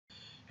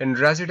In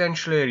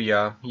residential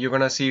area, you're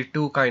gonna see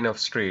two kind of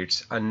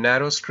streets, a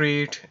narrow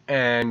street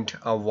and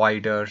a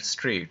wider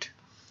street.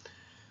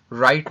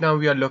 Right now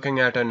we are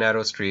looking at a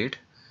narrow street.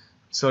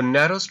 So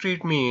narrow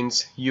street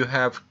means you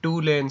have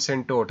two lanes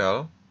in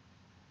total.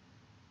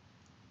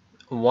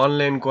 One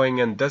lane going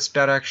in this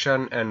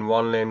direction and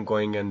one lane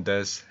going in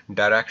this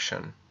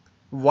direction.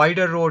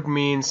 Wider road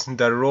means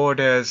the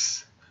road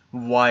is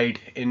wide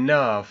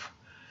enough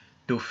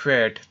to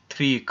fit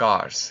 3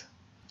 cars.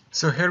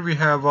 So here we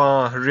have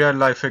a real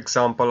life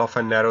example of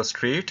a narrow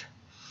street.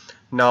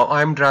 Now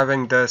I'm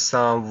driving this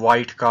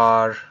white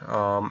car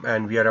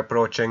and we are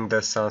approaching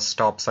this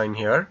stop sign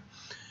here.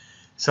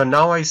 So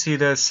now I see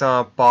this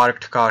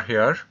parked car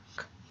here.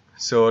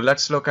 So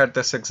let's look at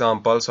this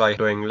example. So I'm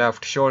doing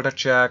left shoulder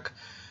check.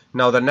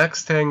 Now the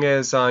next thing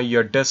is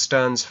your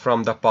distance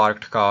from the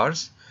parked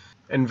cars.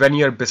 And when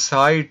you're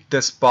beside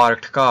this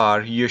parked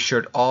car, you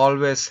should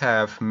always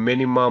have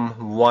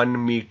minimum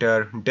 1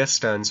 meter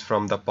distance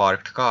from the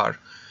parked car.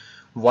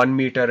 1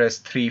 meter is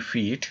 3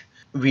 feet.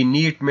 We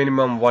need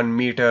minimum 1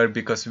 meter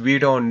because we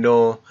don't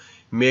know,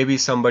 maybe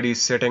somebody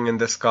is sitting in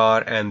this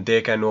car and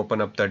they can open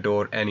up the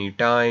door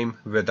anytime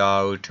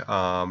without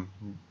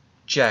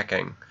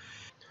checking.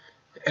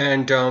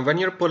 And when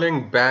you're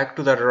pulling back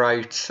to the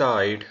right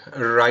side,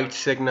 right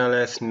signal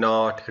is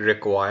not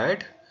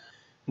required.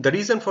 The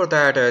reason for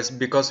that is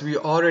because we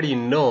already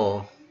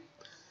know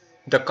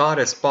the car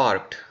is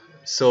parked.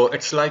 So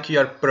it's like you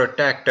are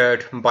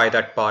protected by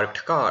that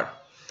parked car.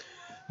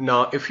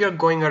 Now if you're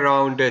going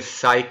around a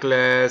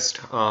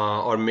cyclist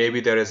or maybe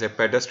there is a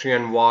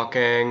pedestrian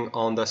walking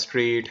on the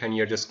street and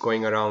you're just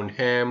going around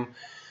him,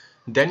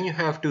 then you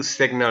have to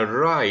signal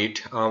right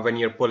when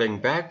you're pulling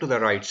back to the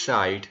right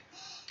side,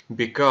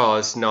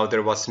 because now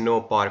there was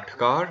no parked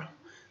car,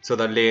 so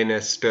the lane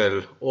is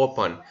still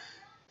open.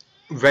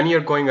 When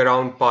you're going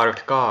around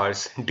parked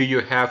cars, do you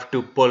have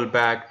to pull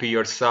back to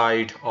your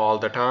side all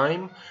the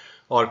time,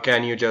 or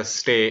can you just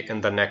stay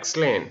in the next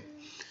lane?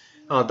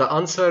 The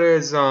answer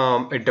is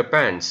it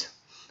depends.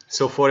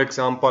 So for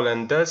example,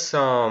 in this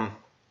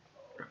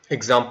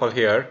example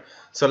here,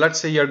 so let's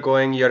say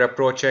you're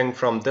approaching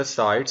from this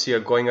side, so you're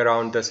going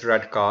around this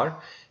red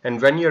car,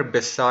 and when you're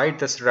beside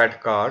this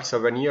red car, so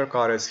when your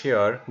car is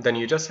here, then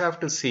you just have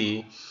to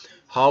see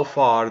how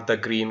far the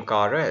green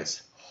car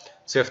is.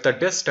 So if the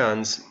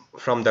distance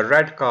from the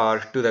red car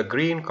to the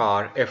green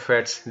car, if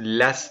it's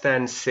less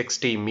than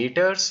 60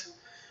 meters,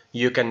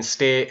 you can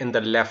stay in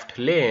the left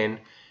lane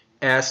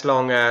as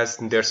long as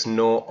there's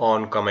no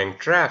oncoming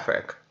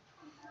traffic.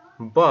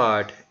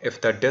 But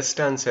if the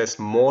distance is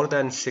more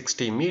than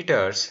 60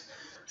 meters,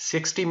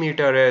 60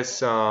 meters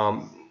is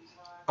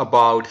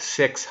about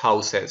 6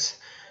 houses,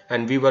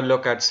 and we will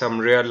look at some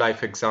real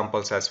life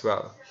examples as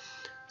well.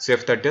 So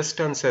if the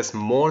distance is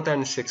more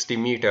than 60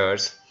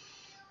 meters,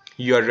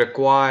 you are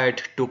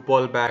required to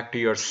pull back to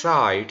your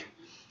side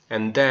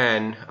and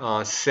then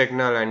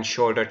signal and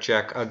shoulder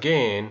check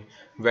again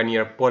when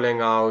you're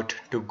pulling out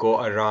to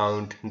go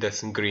around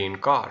this green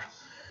car.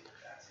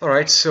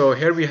 Alright, so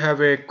here we have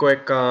a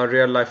quick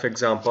real life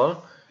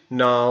example.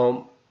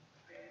 Now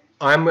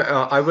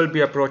I will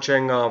be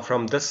approaching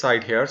from this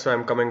side here, so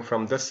I'm coming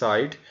from this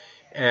side,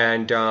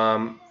 and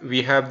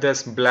we have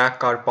this black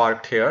car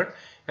parked here.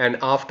 And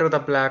after the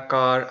black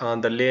car,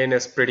 the lane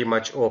is pretty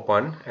much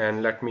open,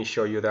 and let me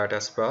show you that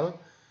as well.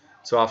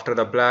 So after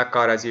the black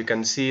car, as you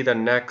can see, the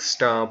next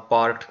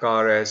parked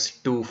car is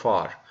too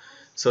far.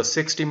 So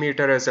 60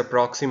 meters is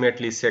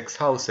approximately 6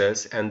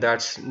 houses, and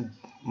that's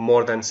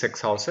more than 6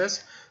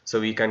 houses.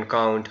 So we can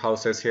count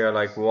houses here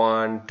like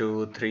 1,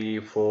 2, 3,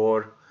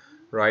 4,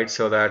 right?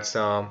 So that's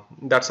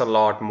a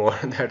lot more.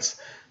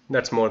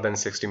 that's more than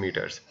 60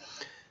 meters.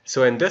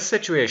 So in this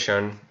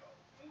situation,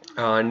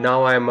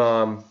 now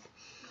I'm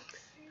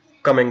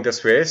coming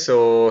this way.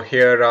 So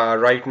here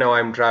right now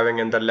I'm driving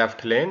in the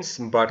left lanes,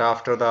 but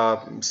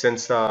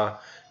since the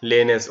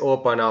lane is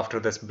open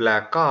after this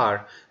black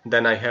car,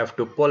 then I have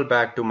to pull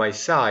back to my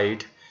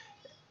side.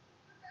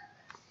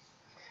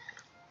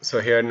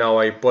 So here now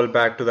I pull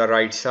back to the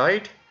right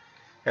side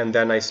and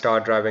then I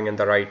start driving in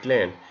the right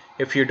lane.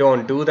 If you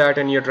don't do that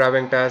in your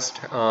driving test,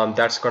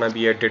 that's gonna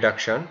be a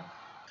deduction.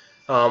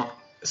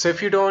 So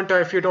if you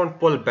don't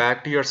pull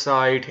back to your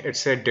side,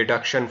 it's a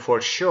deduction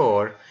for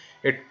sure.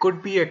 It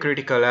could be a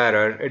critical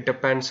error. It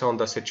depends on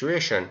the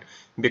situation,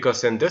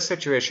 because in this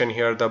situation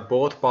here, the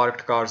both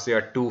parked cars, they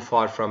are too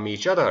far from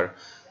each other.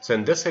 So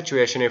in this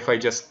situation, if I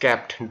just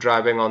kept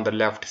driving on the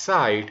left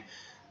side,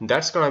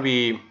 that's gonna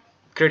be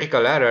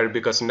critical error,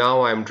 because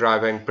now I'm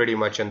driving pretty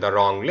much in the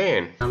wrong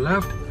lane.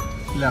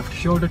 Left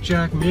shoulder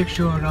check, make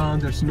sure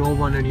there's no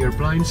one in your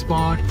blind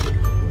spot.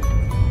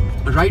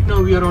 Right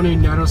now we are on a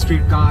narrow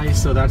street,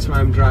 guys, so that's why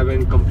I'm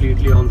driving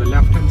completely on the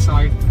left hand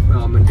side,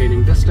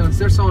 maintaining distance.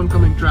 There's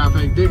oncoming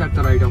traffic, they got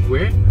the right of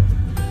way,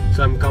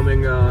 so I'm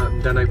coming,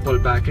 then I pull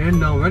back in.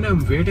 Now when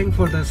I'm waiting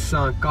for this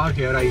car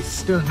here, I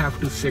still have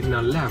to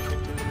signal left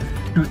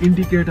to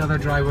indicate other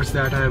drivers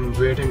that I'm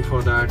waiting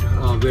for the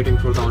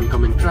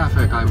oncoming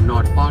traffic. I'm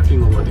not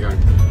parking over there.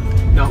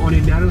 Now on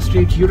a narrow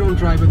street, you don't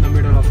drive in the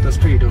middle of the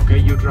street, okay?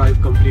 You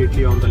drive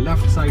completely on the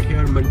left side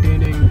here,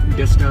 maintaining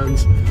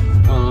distance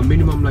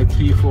minimum like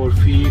 3-4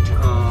 feet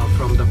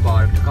from the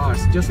parked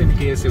cars, just in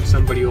case if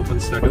somebody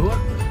opens the door,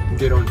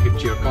 they don't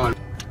hit your car.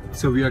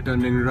 So we are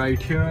turning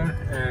right here,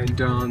 and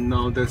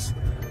now this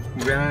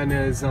van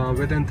is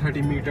within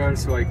 30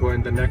 meters, so I go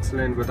in the next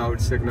lane without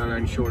signal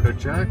and shoulder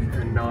check,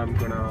 and now I'm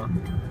gonna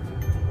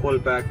pull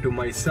back to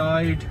my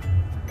side,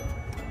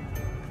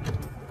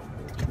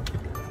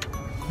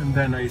 and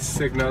then I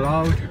signal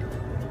out.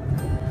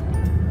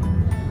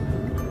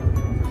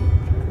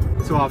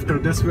 So after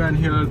this van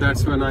here,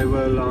 that's when I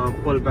will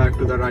pull back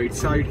to the right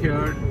side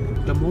here.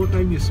 The more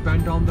time you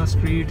spend on the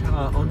street,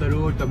 on the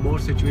road, the more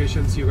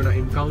situations you're gonna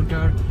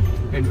encounter,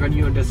 and when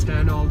you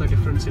understand all the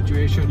different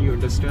situations, you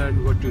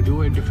understand what to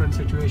do in different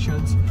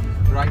situations,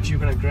 right? You're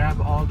gonna grab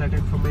all that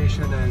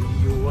information and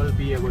you will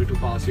be able to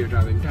pass your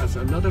driving test.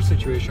 Another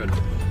situation,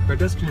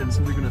 pedestrians,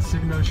 so we're gonna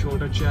signal,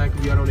 shoulder check.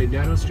 We are on a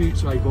narrow street,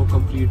 so I go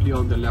completely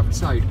on the left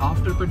side.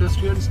 After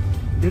pedestrians,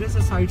 there is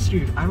a side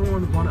street. I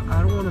don't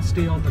wanna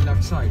stay on the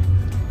left side,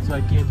 so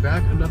I came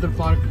back, another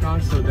parked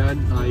car, so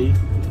then I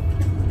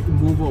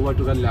move over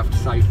to the left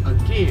side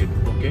again,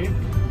 okay?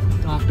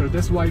 After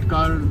this white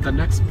car, the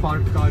next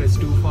parked car is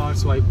too far,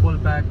 so I pull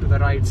back to the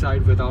right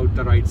side without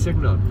the right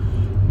signal.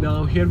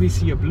 Now here we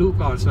see a blue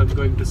car, so I'm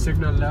going to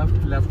signal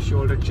left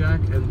shoulder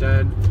check, and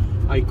then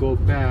I go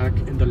back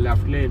in the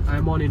left lane.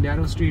 I'm on a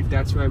narrow street,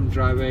 that's why I'm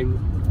driving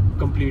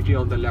completely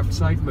on the left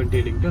side,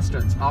 maintaining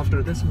distance.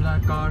 After this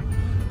black car,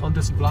 on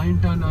this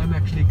blind turn, I'm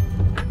actually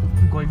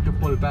going to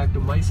pull back to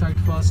my side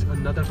first,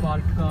 another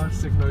parked car,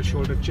 signal,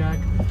 shoulder check,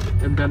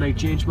 and then I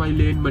change my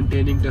lane,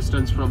 maintaining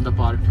distance from the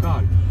parked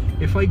car.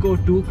 If I go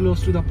too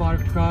close to the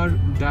parked car,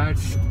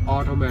 that's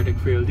automatic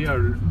fail. They are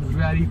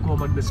very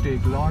common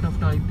mistake. A lot of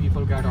time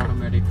people get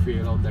automatic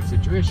fail on that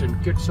situation.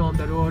 Kids on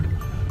the road.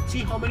 See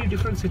how many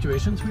different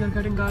situations we are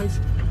getting, guys.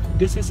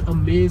 This is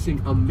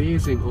amazing,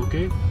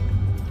 okay?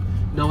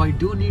 Now I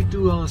do need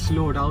to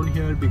slow down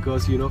here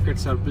because, you know,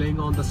 kids are playing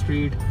on the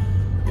street,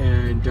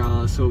 and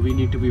so we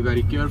need to be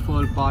very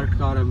careful. Parked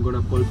car, I'm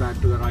gonna pull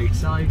back to the right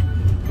side.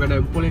 When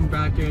I'm pulling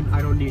back in,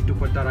 I don't need to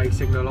put the right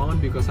signal on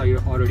because I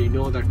already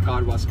know that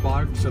car was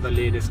parked, so the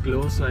lane is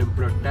closed, so I'm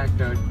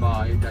protected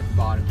by that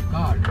parked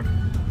car.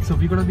 So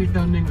we're gonna be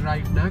turning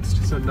right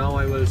next, so now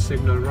I will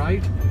signal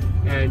right,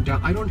 and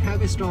I don't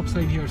have a stop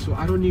sign here, so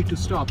I don't need to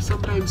stop.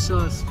 Sometimes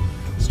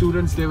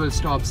students, they will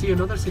stop. See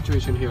another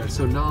situation here,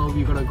 so now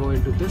we're gonna go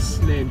into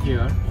this lane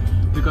here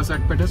because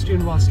that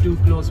pedestrian was too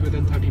close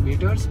within 30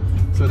 meters,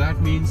 so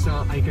that means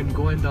I can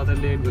go in the other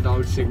lane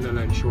without signal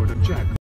and shoulder check.